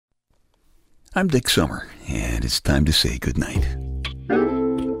I'm Dick Summer, and it's time to say goodnight.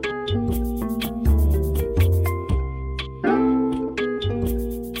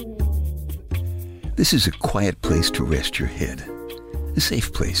 This is a quiet place to rest your head, a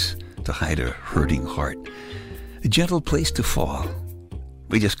safe place to hide a hurting heart, a gentle place to fall.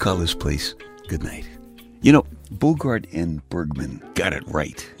 We just call this place goodnight. You know, Bogart and Bergman got it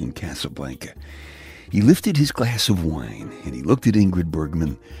right in Casablanca. He lifted his glass of wine, and he looked at Ingrid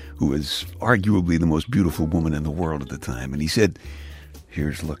Bergman, who was arguably the most beautiful woman in the world at the time, and he said,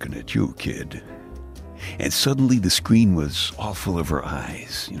 "Here's looking at you, kid." And suddenly the screen was all full of her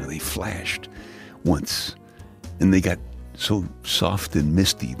eyes. You know, they flashed once, and they got so soft and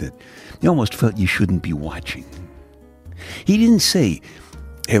misty that you almost felt you shouldn't be watching. He didn't say,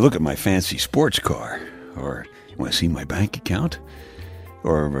 "Hey, look at my fancy sports car," or "You want to see my bank account?"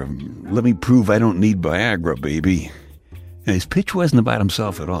 Or, "Let me prove I don't need Viagra, baby." And his pitch wasn't about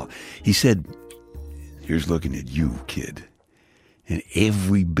himself at all. He said, "Here's looking at you, kid." And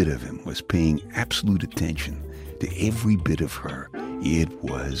every bit of him was paying absolute attention to every bit of her. It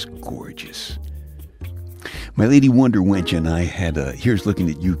was gorgeous. My Lady Wonder Wench and I had a "Here's looking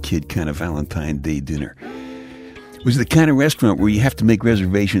at you, kid" kind of Valentine's Day dinner. It was the kind of restaurant where you have to make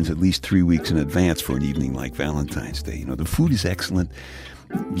reservations at least 3 weeks in advance for an evening like Valentine's Day. You know, the food is excellent.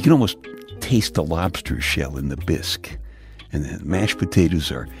 You can almost taste the lobster shell in the bisque. And the mashed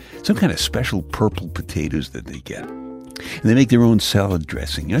potatoes are some kind of special purple potatoes that they get. And they make their own salad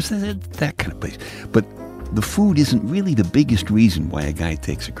dressing. You know, it's that kind of place. But the food isn't really the biggest reason why a guy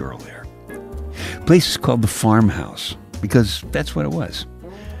takes a girl there. The place is called the Farmhouse because that's what it was.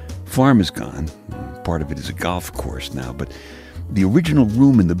 Farm is gone. Part of it is a golf course now, but the original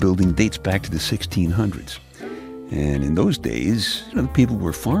room in the building dates back to the 1600s. And in those days, you know, the people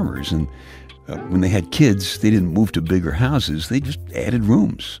were farmers, and when they had kids, they didn't move to bigger houses. They just added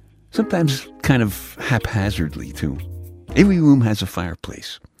rooms, sometimes kind of haphazardly, too. Every room has a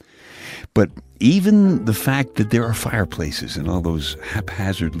fireplace. But even the fact that there are fireplaces in all those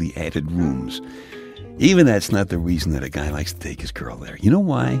haphazardly added rooms, even that's not the reason that a guy likes to take his girl there. You know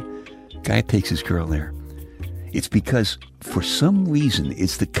why a guy takes his girl there? It's because, for some reason,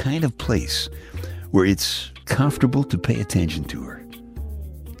 it's the kind of place where it's comfortable to pay attention to her.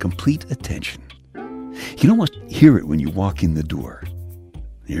 Complete attention. You can almost hear it when you walk in the door.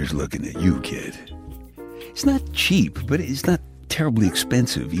 "Here's looking at you, kid." It's not cheap, but it's not terribly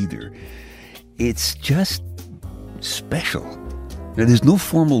expensive either. It's just special. Now, there's no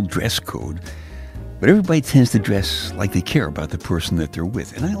formal dress code, but everybody tends to dress like they care about the person that they're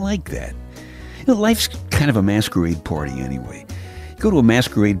with, and I like that. You know, life's kind of a masquerade party anyway. You go to a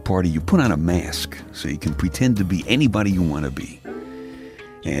masquerade party, you put on a mask so you can pretend to be anybody you want to be.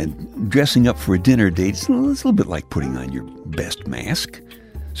 And dressing up for a dinner date, it's a little bit like putting on your best mask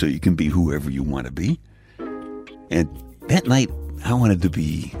so you can be whoever you want to be. And that night, I wanted to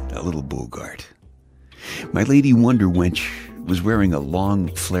be a little Bogart. My Lady Wonder Wench was wearing a long,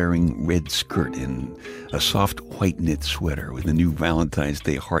 flaring red skirt and a soft white knit sweater with a new Valentine's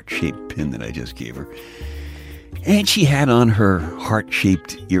Day heart-shaped pin that I just gave her. And she had on her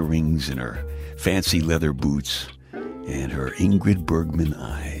heart-shaped earrings and her fancy leather boots and her Ingrid Bergman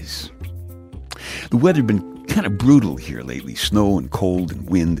eyes. The weather had been kind of brutal here lately. Snow and cold and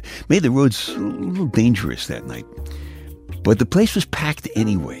wind made the roads a little dangerous that night. But the place was packed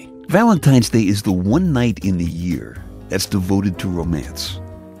anyway. Valentine's Day is the one night in the year that's devoted to romance.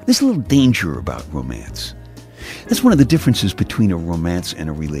 There's a little danger about romance. That's one of the differences between a romance and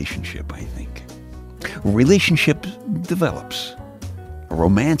a relationship, I think. A relationship develops. A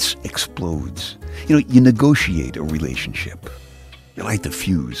romance explodes. You know, you negotiate a relationship. You light the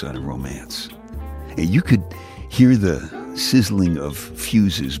fuse on a romance. And you could hear the sizzling of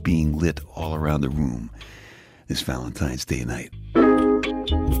fuses being lit all around the room this Valentine's Day night.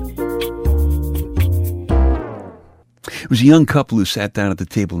 It was a young couple who sat down at the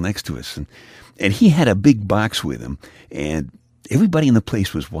table next to us, and he had a big box with him, and everybody in the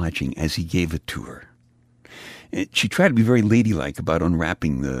place was watching as he gave it to her. And she tried to be very ladylike about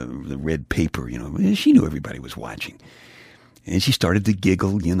unwrapping the red paper, you know. She knew everybody was watching. And she started to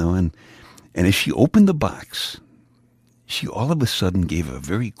giggle, you know, and as she opened the box, she all of a sudden gave a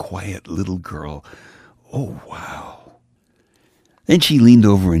very quiet little girl, "Oh, wow." Then she leaned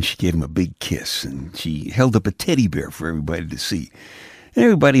over and she gave him a big kiss, and she held up a teddy bear for everybody to see. And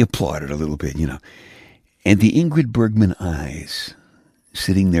everybody applauded a little bit, you know. And the Ingrid Bergman eyes,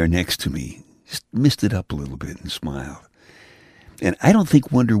 sitting there next to me, just misted up a little bit and smiled. And I don't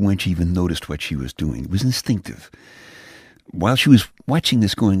think Wonder Wench even noticed what she was doing. It was instinctive. While she was watching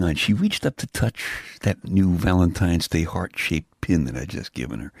this going on, she reached up to touch that new Valentine's Day heart-shaped pin that I'd just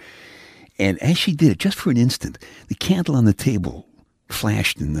given her. And as she did it, just for an instant, the candle on the table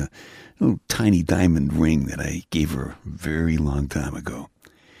flashed in the little tiny diamond ring that I gave her a very long time ago.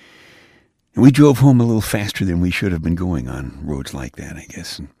 And we drove home a little faster than we should have been going on roads like that, I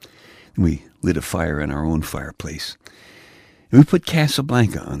guess. And we lit a fire in our own fireplace. And we put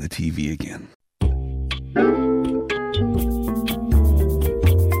Casablanca on the TV again.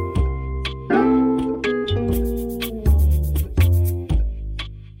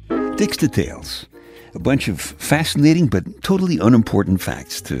 Dick's Details. A bunch of fascinating but totally unimportant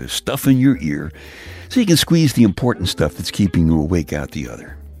facts to stuff in your ear so you can squeeze the important stuff that's keeping you awake out the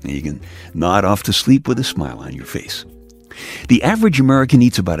other. And you can nod off to sleep with a smile on your face. The average American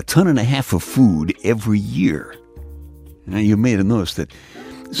eats about 1.5 tons of food every year. Now, you may have noticed that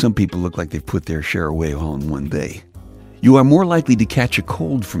some people look like they've put their share away all in one day. You are more likely to catch a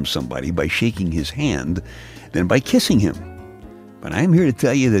cold from somebody by shaking his hand than by kissing him. But I am here to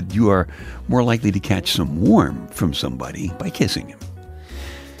tell you that you are more likely to catch some warmth from somebody by kissing him.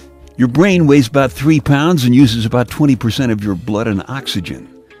 Your brain weighs about 3 pounds and uses about 20% of your blood and oxygen.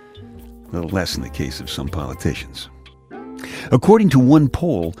 A little less in the case of some politicians. According to one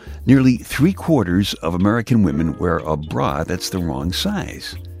poll, nearly 3/4 of American women wear a bra that's the wrong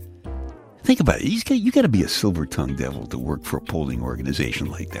size. Think about it. You got to be a silver-tongued devil to work for a polling organization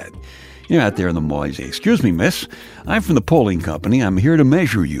like that. You're out there in the mall, you say, "Excuse me, miss, I'm from the polling company. I'm here to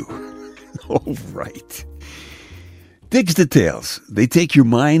measure you." Oh, right. Dick's Details. They take your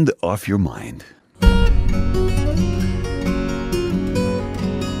mind off your mind.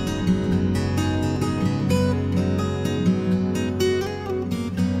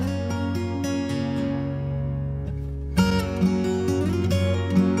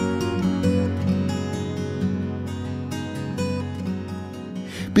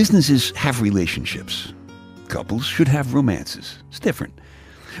 Businesses have relationships. Couples should have romances. It's different.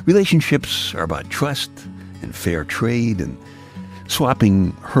 Relationships are about trust and fair trade and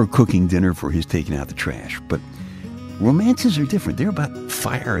swapping her cooking dinner for his taking out the trash. But romances are different. They're about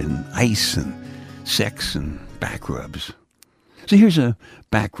fire and ice and sex and back rubs. So here's a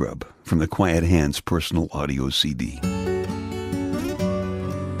back rub from the Quiet Hands personal audio CD.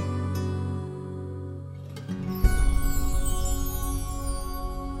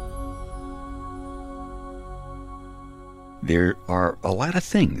 There are a lot of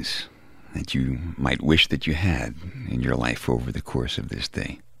things that you might wish that you had in your life over the course of this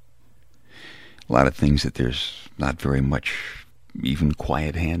day. A lot of things that there's not very much even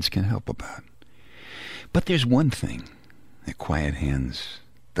Quiet Hands can help about. But there's one thing that Quiet Hands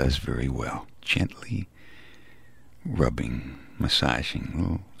does very well. Gently rubbing, massaging,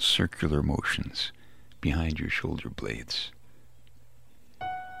 little circular motions behind your shoulder blades.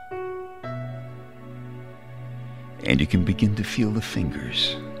 And you can begin to feel the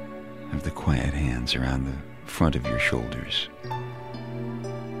fingers of the Quiet Hands around the front of your shoulders.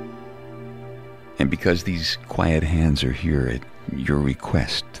 And because these Quiet Hands are here at your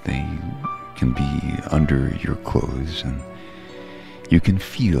request, they can be under your clothes, and you can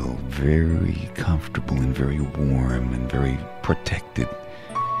feel very comfortable and very warm and very protected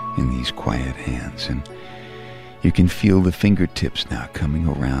in these Quiet Hands. And you can feel the fingertips now coming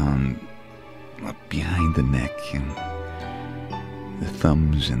around up behind the neck, and the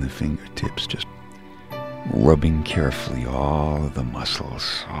thumbs and the fingertips just rubbing carefully all of the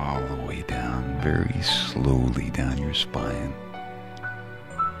muscles all the way down, very slowly down your spine.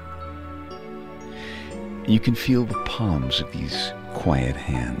 You can feel the palms of these Quiet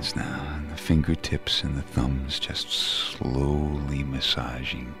Hands now, and the fingertips and the thumbs just slowly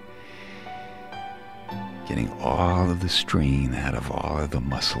massaging, getting all of the strain out of all of the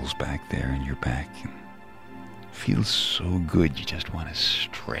muscles back there in your back. And it feels so good, you just want to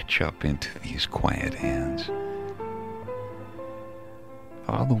stretch up into these Quiet Hands.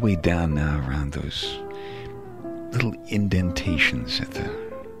 All the way down now around those little indentations at the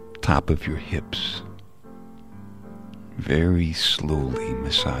top of your hips. Very slowly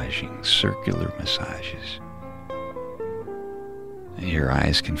massaging, circular massages. Your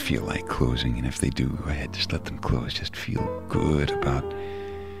eyes can feel like closing, and if they do, go ahead, just let them close. Just feel good about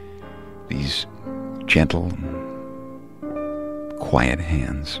these gentle, Quiet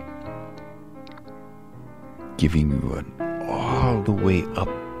Hands giving you an all the way up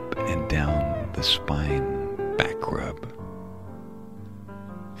and down the spine back rub.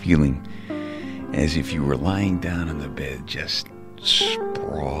 Feeling as if you were lying down on the bed, just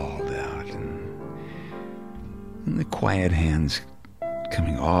sprawled out, and the Quiet Hands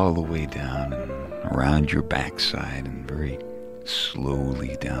coming all the way down and around your backside and very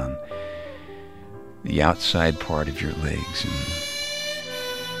slowly down the outside part of your legs, and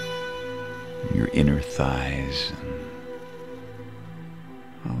your inner thighs, and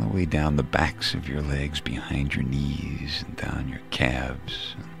all the way down the backs of your legs, behind your knees, and down your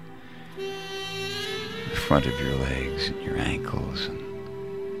calves, and the front of your legs and your ankles, and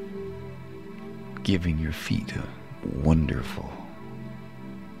giving your feet a wonderful,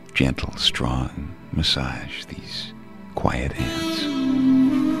 gentle, strong massage, these quiet hands.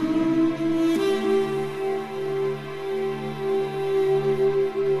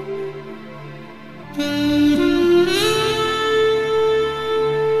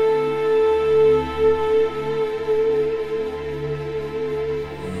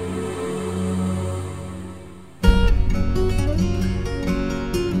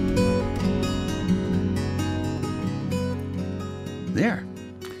 There.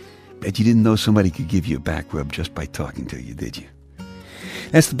 Bet you didn't know somebody could give you a back rub just by talking to you, did you?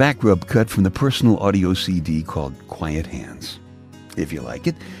 That's the back rub cut from the personal audio CD called Quiet Hands. If you like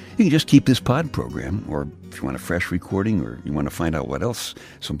it, you can just keep this pod program, or if you want a fresh recording, or you want to find out what else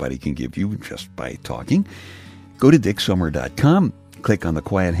somebody can give you just by talking, go to dicksummer.com, click on the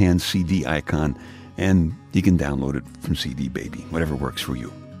Quiet Hands CD icon, and you can download it from CD Baby, whatever works for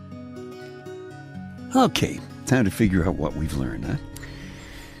you. Okay, time to figure out what we've learned, huh?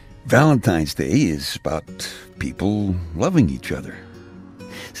 Valentine's Day is about people loving each other.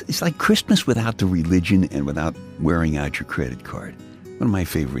 It's like Christmas without the religion and without wearing out your credit card. One of my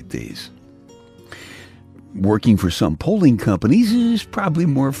favorite days. Working for some polling companies is probably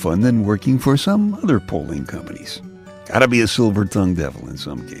more fun than working for some other polling companies. Gotta be a silver-tongued devil in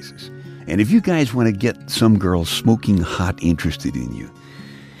some cases. And if you guys want to get some girl smoking hot interested in you,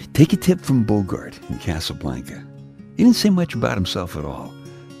 take a tip from Bogart in Casablanca. He didn't say much about himself at all.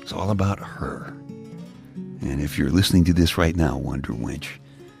 It's all about her. And if you're listening to this right now, Wonder Wench,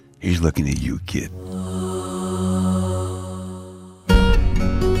 he's looking at you, kid.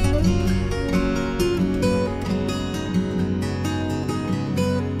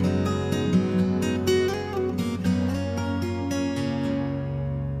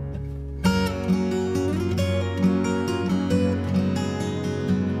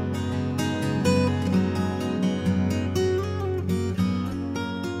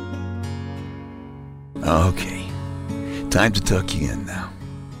 Okay, time to tuck you in now.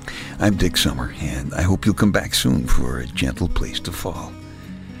 I'm Dick Summer, and I hope you'll come back soon for a gentle place to fall.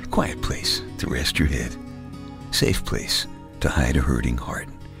 Quiet place to rest your head. Safe place to hide a hurting heart.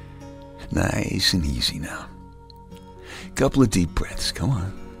 Nice and easy now. Couple of deep breaths, come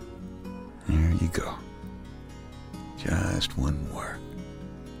on. There you go. Just one more.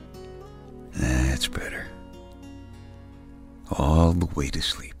 That's better. All the way to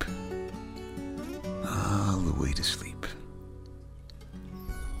sleep. All the way to sleep.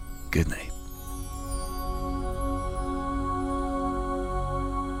 Good night.